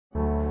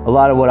A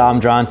lot of what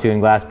I'm drawn to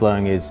in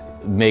glassblowing is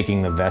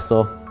making the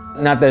vessel.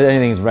 Not that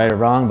anything's right or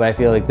wrong, but I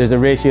feel like there's a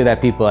ratio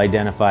that people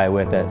identify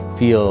with that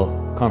feel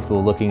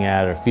comfortable looking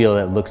at or feel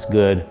that looks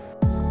good.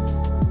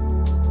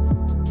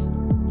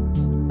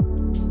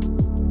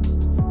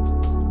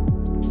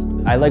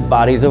 I like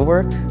bodies of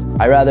work.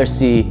 I rather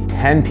see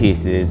 10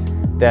 pieces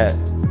that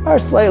are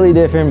slightly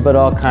different but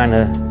all kind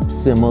of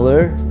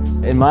similar.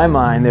 In my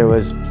mind there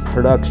was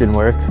production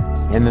work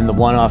and then the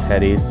one-off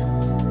headies.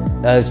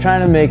 I was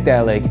trying to make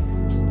that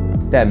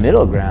that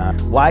middle ground.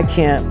 Why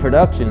can't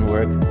production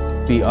work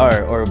be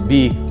art or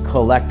be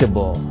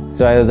collectible?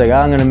 So I was like,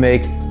 I'm gonna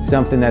make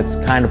something that's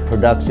kind of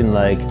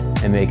production-like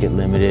and make it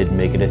limited,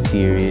 make it a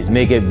series,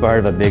 make it part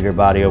of a bigger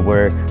body of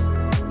work,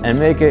 and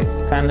make it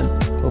kind of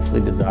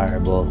hopefully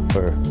desirable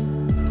for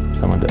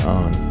someone to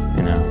own,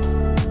 you know?